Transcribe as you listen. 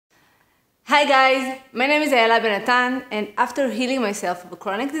Hi guys, my name is Ayala Benatan, and after healing myself of a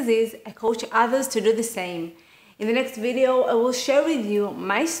chronic disease, I coach others to do the same. In the next video, I will share with you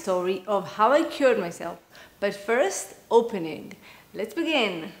my story of how I cured myself. But first, opening. Let's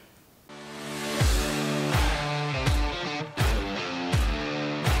begin.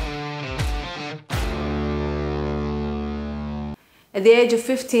 At the age of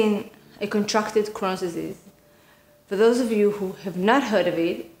 15, I contracted Crohn's disease. For those of you who have not heard of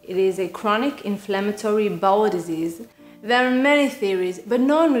it, it is a chronic inflammatory bowel disease. There are many theories, but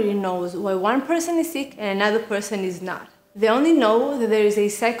no one really knows why one person is sick and another person is not. They only know that there is a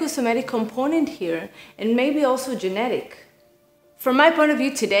psychosomatic component here and maybe also genetic. From my point of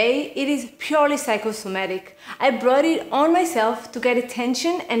view today, it is purely psychosomatic. I brought it on myself to get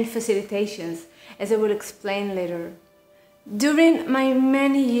attention and facilitations, as I will explain later. During my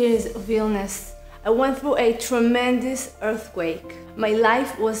many years of illness, I went through a tremendous earthquake. My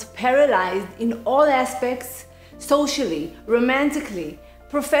life was paralyzed in all aspects, socially, romantically,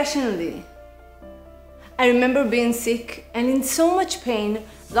 professionally. I remember being sick and in so much pain,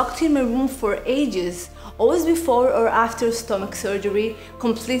 locked in my room for ages, always before or after stomach surgery,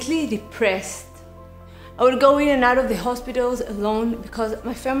 completely depressed. I would go in and out of the hospitals alone because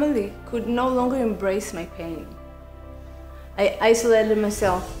my family could no longer embrace my pain. I isolated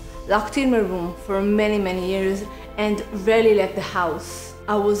myself, locked in my room for many years and rarely left the house.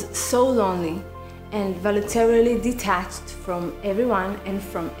 I was so lonely and voluntarily detached from everyone and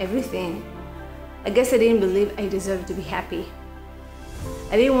from everything. I guess I didn't believe I deserved to be happy.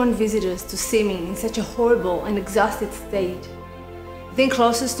 I didn't want visitors to see me in such a horrible and exhausted state. The thing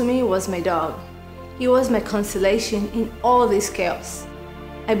closest to me was my dog. He was my consolation in all this chaos.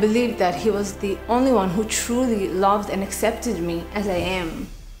 I believed that he was the only one who truly loved and accepted me as I am.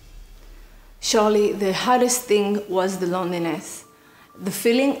 Surely the hardest thing was the loneliness, the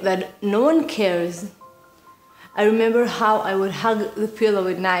feeling that no one cares. I remember how I would hug the pillow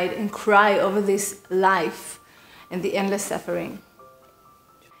at night and cry over this life and the endless suffering.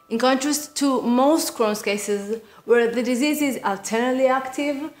 In contrast to most Crohn's cases, where the disease is alternately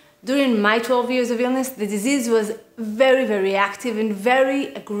active, during my 12 years of illness, the disease was very active and very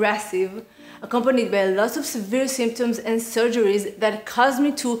aggressive, accompanied by lots of severe symptoms and surgeries that caused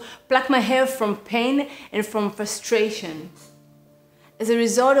me to pluck my hair from pain and from frustration. As a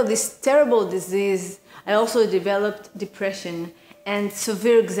result of this terrible disease, I also developed depression and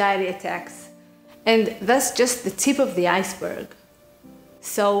severe anxiety attacks. And that's just the tip of the iceberg.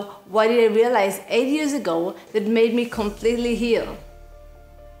 So what did I realize 8 years ago that made me completely heal?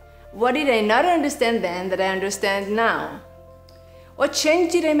 What did I not understand then that I understand now? What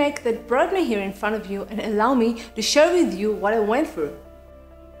change did I make that brought me here in front of you and allow me to share with you what I went through?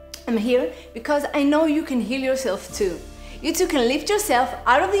 I'm here because I know you can heal yourself too. You too can lift yourself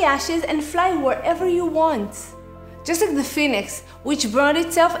out of the ashes and fly wherever you want. Just like the phoenix, which burned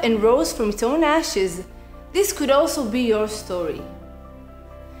itself and rose from its own ashes, this could also be your story.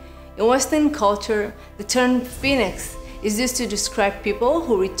 In Western culture, the term phoenix is used to describe people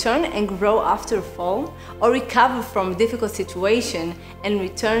who return and grow after a fall or recover from a difficult situation and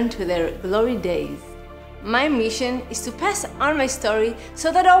return to their glory days. My mission is to pass on my story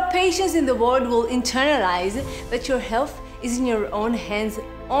so that all patients in the world will internalize that your health is in your own hands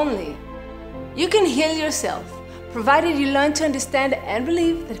only. You can heal yourself, provided you learn to understand and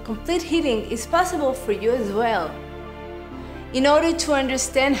believe that complete healing is possible for you as well. In order to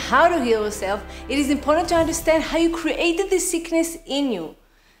understand how to heal yourself, it is important to understand how you created this sickness in you.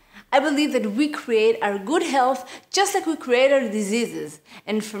 I believe that we create our good health just like we create our diseases.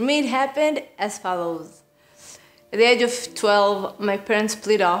 And for me, it happened as follows. At the age of 12, my parents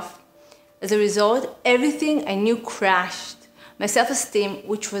split off. As a result, everything I knew crashed. My self-esteem,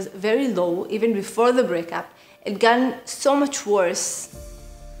 which was very low even before the breakup, had gotten so much worse.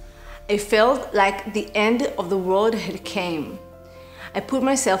 I felt like the end of the world had came. I put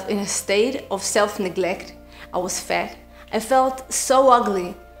myself in a state of self-neglect. I was fat. I felt so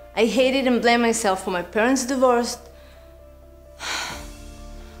ugly. I hated and blamed myself for my parents' divorce.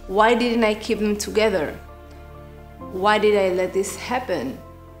 Why didn't I keep them together? Why did I let this happen?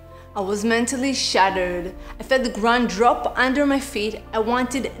 I was mentally shattered. I felt the ground drop under my feet. I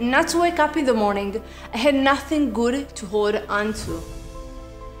wanted not to wake up in the morning. I had nothing good to hold on to.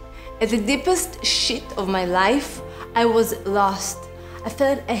 At the deepest shit of my life, I was lost. I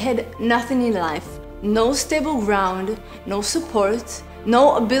felt I had nothing in life. No stable ground, no support,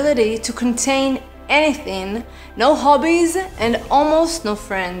 no ability to contain anything, no hobbies, and almost no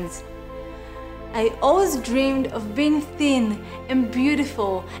friends. I always dreamed of being thin and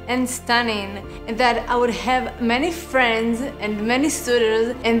beautiful and stunning, and that I would have many friends and many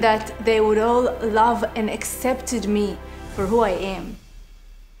suitors, and that they would all love and accepted me for who I am.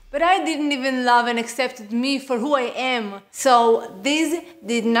 But I didn't even love and accepted me for who I am. So this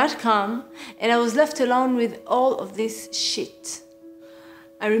did not come, and I was left alone with all of this shit.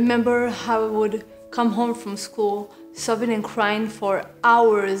 I remember how I would come home from school sobbing and crying for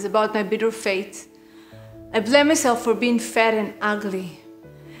hours about my bitter fate. I blamed myself for being fat and ugly.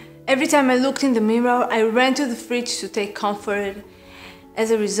 Every time I looked in the mirror, I ran to the fridge to take comfort.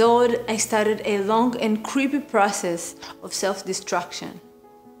 As a result, I started a long and creepy process of self-destruction.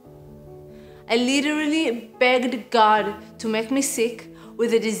 I literally begged God to make me sick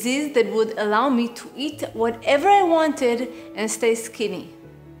with a disease that would allow me to eat whatever I wanted and stay skinny.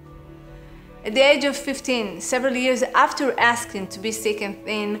 At the age of 15, several years after asking to be sick and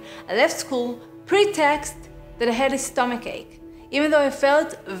thin, I left school pretext that I had a stomachache, even though I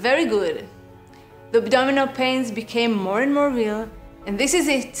felt very good. The abdominal pains became more and more real, and this is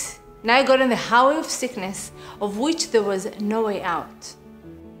it. Now I got on the highway of sickness, of which there was no way out.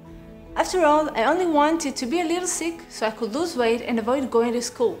 After all, I only wanted to be a little sick so I could lose weight and avoid going to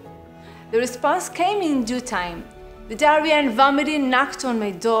school. The response came in due time. The diarrhea and vomiting knocked on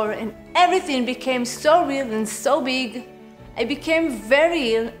my door, and everything became so real and so big. I became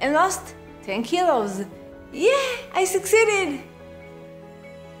very ill and lost 10 kilos. Yeah, I succeeded!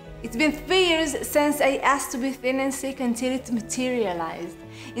 It's been 3 years since I asked to be thin and sick until it materialized.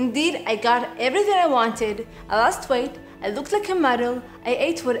 Indeed, I got everything I wanted. I lost weight, I looked like a model, I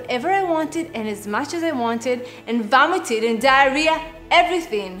ate whatever I wanted and as much as I wanted, and vomited and diarrhea,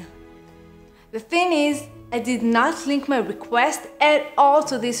 everything. The thing is, I did not link my request at all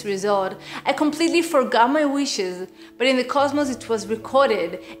to this result. I completely forgot my wishes, but in the cosmos it was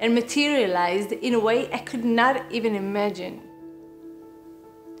recorded and materialized in a way I could not even imagine.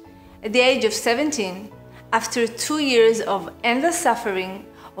 At the age of 17, after 2 years of endless suffering,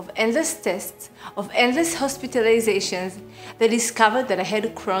 of endless tests, of endless hospitalizations, they discovered that I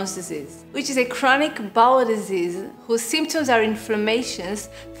had Crohn's disease, which is a chronic bowel disease whose symptoms are inflammations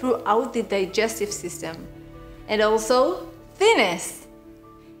throughout the digestive system, and also thinness.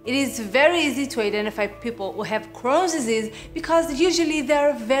 It is very easy to identify people who have Crohn's disease because usually they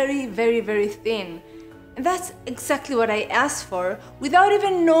are very thin. And that's exactly what I asked for without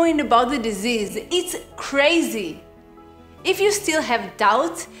even knowing about the disease. It's crazy. If you still have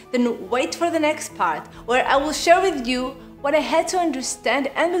doubts, then wait for the next part, where I will share with you what I had to understand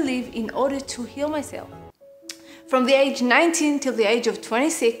and believe in order to heal myself. From the age 19 till the age of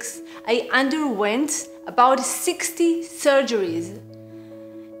 26, I underwent about 60 surgeries.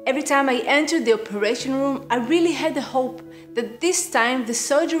 Every time I entered the operation room, I really had the hope that this time the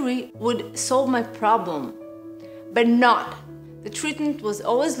surgery would solve my problem. But not. The treatment was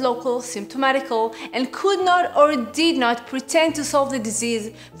always local, symptomatical, and could not or did not pretend to solve the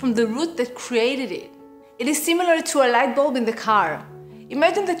disease from the root that created it. It is similar to a light bulb in the car.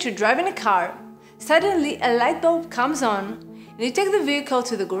 Imagine that you're driving a car, suddenly a light bulb comes on, and you take the vehicle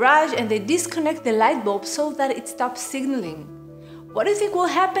to the garage and they disconnect the light bulb so that it stops signaling. What do you think will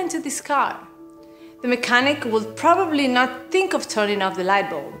happen to this car? The mechanic will probably not think of turning off the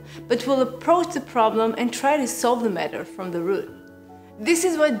light bulb, but will approach the problem and try to solve the matter from the root. This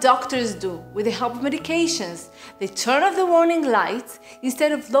is what doctors do with the help of medications. They turn off the warning lights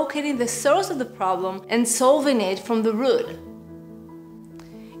instead of locating the source of the problem and solving it from the root.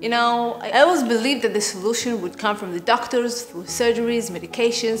 You know, I always believed that the solution would come from the doctors through surgeries,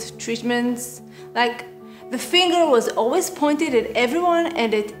 medications, treatments. Like, the finger was always pointed at everyone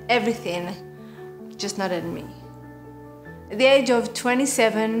and at everything, just not at me. At the age of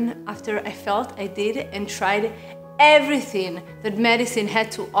 27, after I felt I did and tried everything that medicine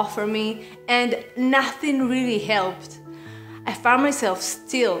had to offer me and nothing really helped, I found myself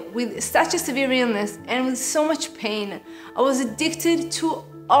still with such a severe illness and with so much pain. I was addicted to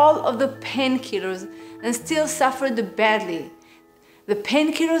all of the painkillers and still suffered badly. The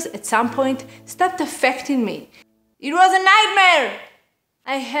painkillers at some point stopped affecting me. It was a nightmare!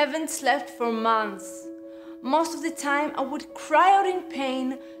 I haven't slept for months. Most of the time I would cry out in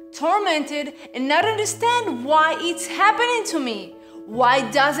pain, tormented, and not understand why it's happening to me. Why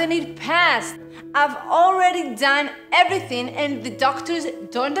doesn't it pass? I've already done everything and the doctors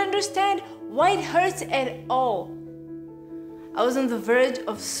don't understand why it hurts at all. I was on the verge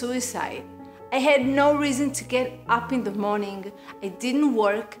of suicide. I had no reason to get up in the morning. I didn't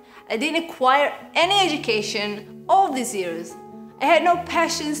work. I didn't acquire any education all these years. I had no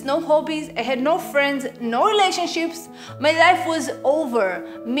passions, no hobbies, I had no friends, no relationships. My life was over,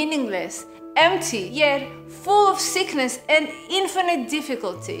 meaningless, empty, yet full of sickness and infinite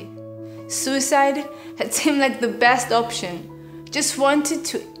difficulty. Suicide had seemed like the best option. Just wanted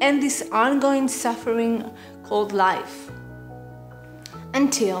to end this ongoing suffering called life.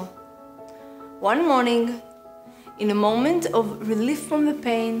 Until one morning, in a moment of relief from the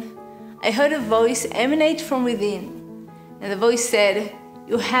pain, I heard a voice emanate from within. And the voice said,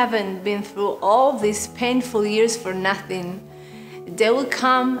 "You haven't been through all these painful years for nothing. A day will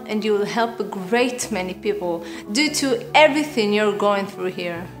come and you will help a great many people due to everything you're going through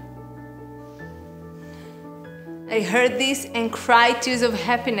here." I heard this and cried tears of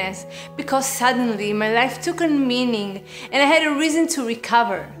happiness because suddenly my life took on meaning and I had a reason to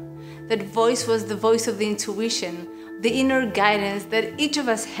recover. That voice was the voice of the intuition, the inner guidance that each of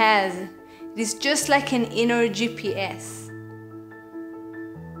us has. It is just like an inner GPS.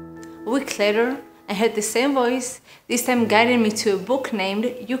 A week later, I heard the same voice, this time guiding me to a book named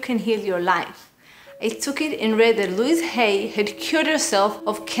You Can Heal Your Life. I took it and read that Louise Hay had cured herself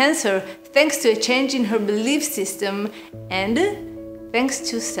of cancer thanks to a change in her belief system and thanks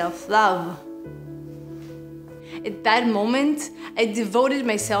to self-love. At that moment, I devoted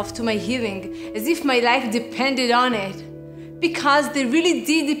myself to my healing as if my life depended on it, because they really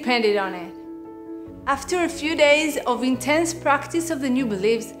did depend on it. After a few days of intense practice of the new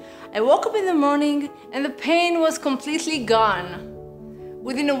beliefs, I woke up in the morning and the pain was completely gone.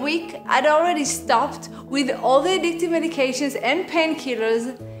 Within a week, I'd already stopped with all the addictive medications and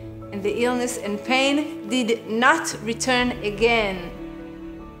painkillers, and the illness and pain did not return again.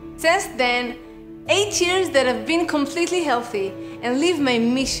 Since then, 8 years that I've been completely healthy and live my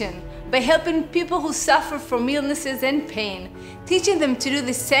mission by helping people who suffer from illnesses and pain, teaching them to do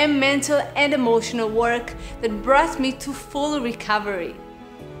the same mental and emotional work that brought me to full recovery.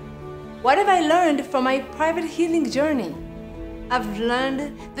 What have I learned from my private healing journey? I've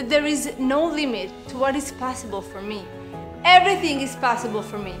learned that there is no limit to what is possible for me. Everything is possible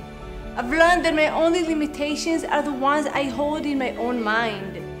for me. I've learned that my only limitations are the ones I hold in my own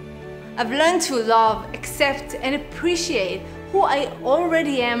mind. I've learned to love, accept, and appreciate who I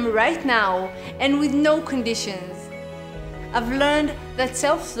already am right now and with no conditions. I've learned that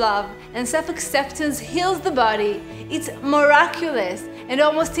self-love and self-acceptance heals the body. It's miraculous and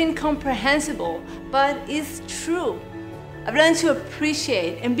almost incomprehensible, but it's true. I've learned to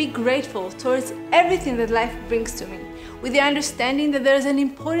appreciate and be grateful towards everything that life brings to me, with the understanding that there's an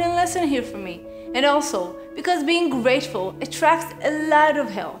important lesson here for me, and also because being grateful attracts a lot of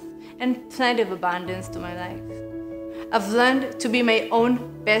health and plenty of abundance to my life. I've learned to be my own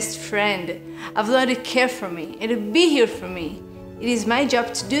best friend. I've learned to care for me and to be here for me. It is my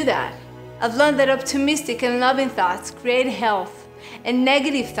job to do that. I've learned that optimistic and loving thoughts create health, and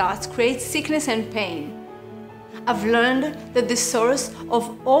negative thoughts create sickness and pain. I've learned that the source of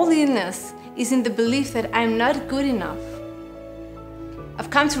all illness is in the belief that I'm not good enough.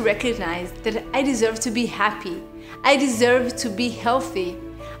 I've come to recognize that I deserve to be happy. I deserve to be healthy.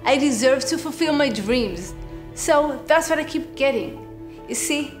 I deserve to fulfill my dreams. So that's what I keep getting. You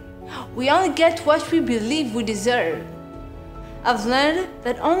see, we only get what we believe we deserve. I've learned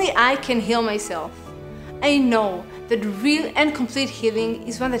that only I can heal myself. I know that real and complete healing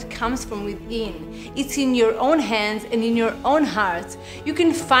is one that comes from within. It's in your own hands and in your own heart. You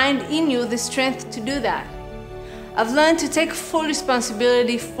can find in you the strength to do that. I've learned to take full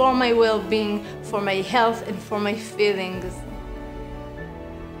responsibility for my well-being, for my health, and for my feelings.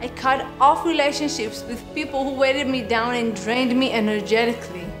 I cut off relationships with people who weighted me down and drained me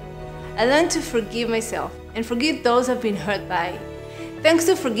energetically. I learned to forgive myself and forgive those I've been hurt by. Thanks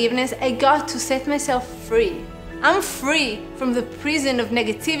to forgiveness, I got to set myself free. I'm free from the prison of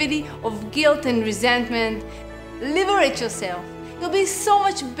negativity, of guilt and resentment. Liberate yourself. You'll be so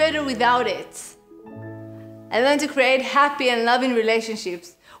much better without it. I learned to create happy and loving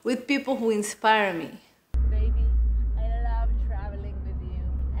relationships with people who inspire me. Baby, I love traveling with you.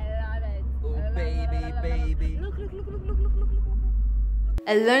 I love it. Oh, baby. Look.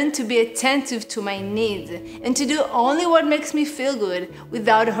 I learned to be attentive to my needs and to do only what makes me feel good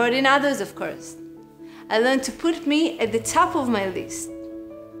without hurting others, of course. I learned to put me at the top of my list.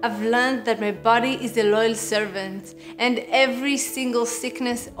 I've learned that my body is a loyal servant, and every single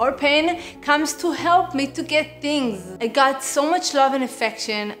sickness or pain comes to help me to get things. I got so much love and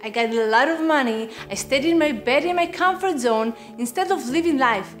affection, I got a lot of money, I stayed in my bed in my comfort zone instead of living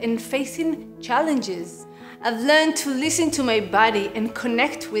life and facing challenges. I've learned to listen to my body and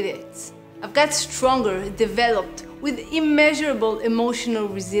connect with it. I've got stronger, developed with immeasurable emotional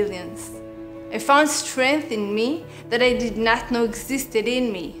resilience. I found strength in me that I did not know existed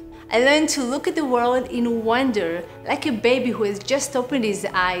in me. I learned to look at the world in wonder, like a baby who has just opened his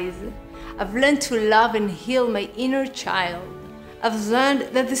eyes. I've learned to love and heal my inner child. I've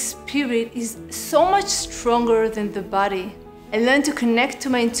learned that the spirit is so much stronger than the body. I learned to connect to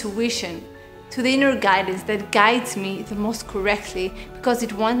my intuition, to the inner guidance that guides me the most correctly because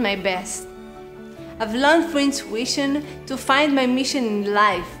it wants my best. I've learned through intuition to find my mission in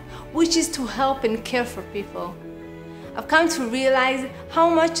life, which is to help and care for people. I've come to realize how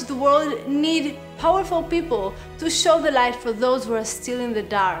much the world needs powerful people to show the light for those who are still in the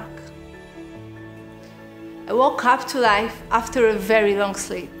dark. I woke up to life after a very long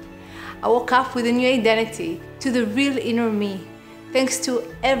sleep. I woke up with a new identity, to the real inner me, thanks to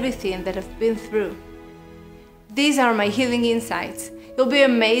everything that I've been through. These are my healing insights. You'll be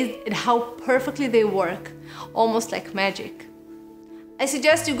amazed at how perfectly they work, almost like magic. I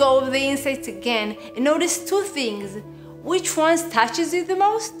suggest you go over the insights again and notice two things: which ones touches you the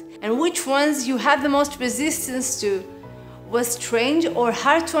most and which ones you have the most resistance to, was strange or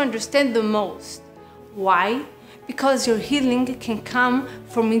hard to understand the most. Why? Because your healing can come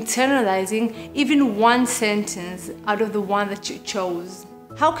from internalizing even one sentence out of the one that you chose.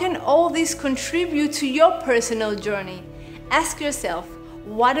 How can all this contribute to your personal journey? Ask yourself,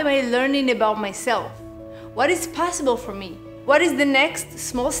 what am I learning about myself? What is possible for me? What is the next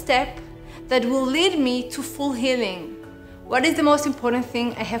small step that will lead me to full healing? What is the most important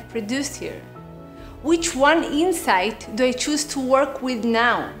thing I have produced here? Which one insight do I choose to work with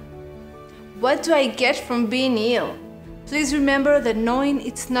now? What do I get from being ill? Please remember that knowing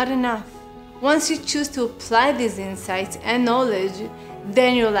it's not enough. Once you choose to apply these insights and knowledge,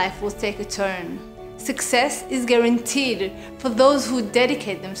 then your life will take a turn. Success is guaranteed for those who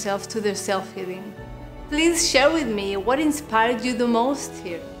dedicate themselves to their self-healing. Please share with me what inspired you the most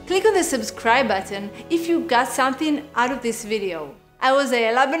here. Click on the subscribe button if you got something out of this video. I was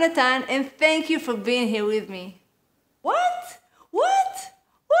Ayala Benatan and thank you for being here with me. What?